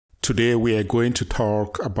Today we are going to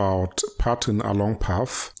talk about pattern along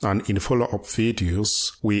path, and in follow-up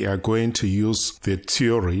videos we are going to use the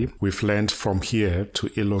theory we've learned from here to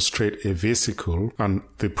illustrate a vesicle and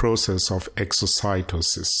the process of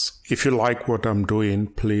exocytosis. If you like what I'm doing,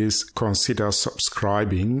 please consider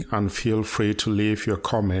subscribing and feel free to leave your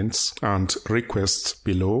comments and requests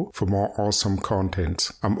below for more awesome content.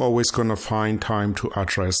 I'm always going to find time to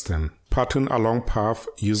address them. Pattern along path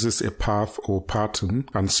uses a path or pattern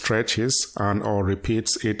and stretches and/or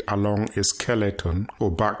repeats it along a skeleton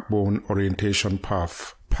or backbone orientation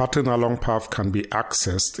path. Pattern along path can be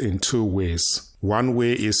accessed in two ways. One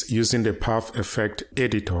way is using the Path Effect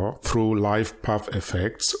Editor through Live Path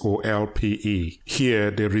Effects or LPE.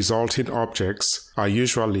 Here, the resulting objects are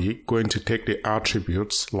usually going to take the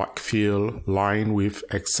attributes like fill, line width,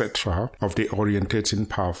 etc. of the orientating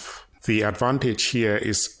path. The advantage here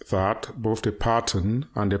is that both the pattern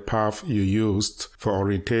and the path you used for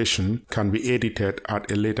orientation can be edited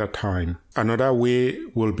at a later time. Another way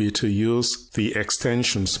will be to use the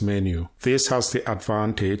extensions menu. This has the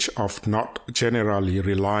advantage of not generally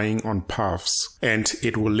relying on paths, and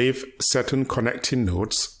it will leave certain connecting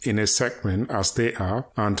nodes in a segment as they are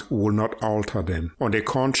and will not alter them. On the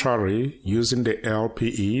contrary, using the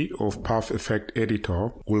LPE of Path Effect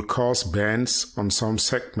Editor will cause bends on some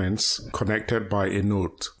segments connected by a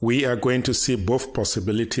node. We are going to see both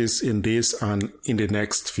possibilities in this and in the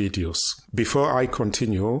next videos. Before I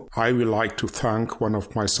continue, I would like to thank one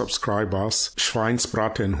of my subscribers,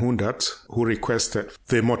 Schweinsbraten100, who requested.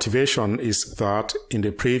 The motivation is that in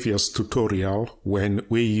the previous tutorial, when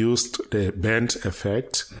we used the bend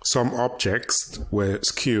effect, some objects were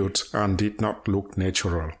skewed and did not look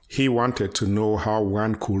natural. He wanted to know how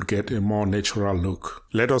one could get a more natural look.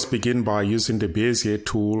 Let us begin by using the Bezier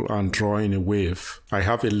tool and drawing a wave. I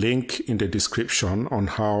have a link in the description on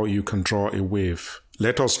how you can draw a wave.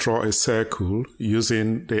 Let us draw a circle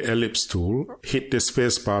using the ellipse tool. Hit the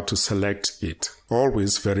spacebar to select it.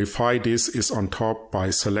 Always verify this is on top by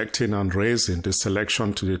selecting and raising the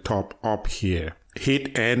selection to the top up here.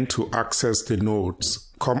 Hit N to access the nodes.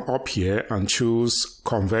 Come up here and choose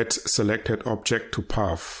Convert Selected Object to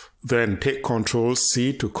Path. Then take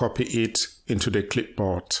Ctrl+C to copy it into the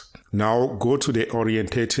clipboard. Now go to the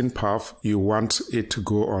orientating path you want it to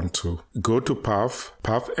go onto. Go to Path,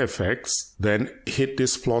 Path Effects, then hit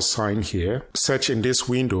this plus sign here. Search in this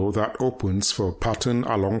window that opens for Pattern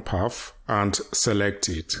Along Path and select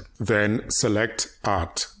it. Then select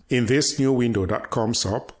Add. In this new window that comes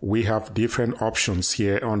up, we have different options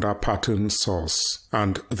here under Pattern Source.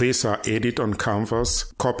 And these are Edit on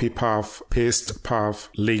Canvas, Copy Path, Paste Path,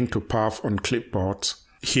 Link to Path on Clipboard.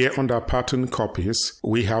 Here under Pattern Copies,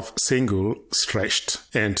 we have Single, Stretched,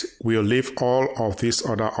 and we'll leave all of these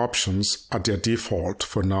other options at their default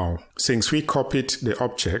for now. Since we copied the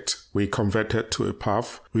object we converted to a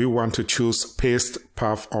path, we want to choose Paste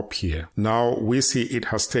Path up here. Now we see it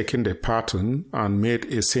has taken the pattern and made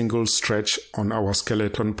a single stretch on our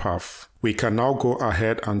skeleton path. We can now go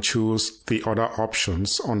ahead and choose the other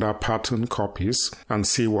options under Pattern Copies and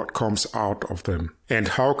see what comes out of them. And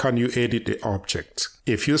how can you edit the object?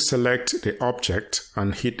 If you select the object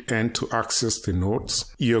and hit N to access the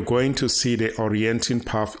nodes, you're going to see the orienting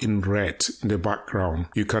path in red in the background.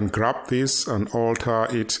 You can grab this and alter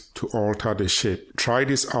it to alter the shape. Try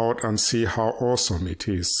this out and see how awesome it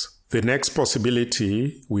is. The next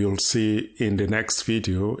possibility we'll see in the next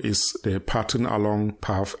video is the pattern along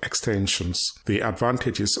path extensions, the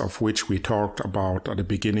advantages of which we talked about at the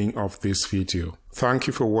beginning of this video. Thank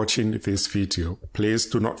you for watching this video. Please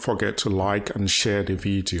do not forget to like and share the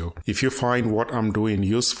video. If you find what I'm doing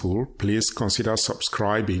useful, please consider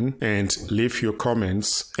subscribing and leave your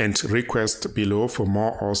comments and request below for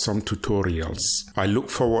more awesome tutorials. I look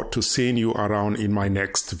forward to seeing you around in my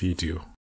next video.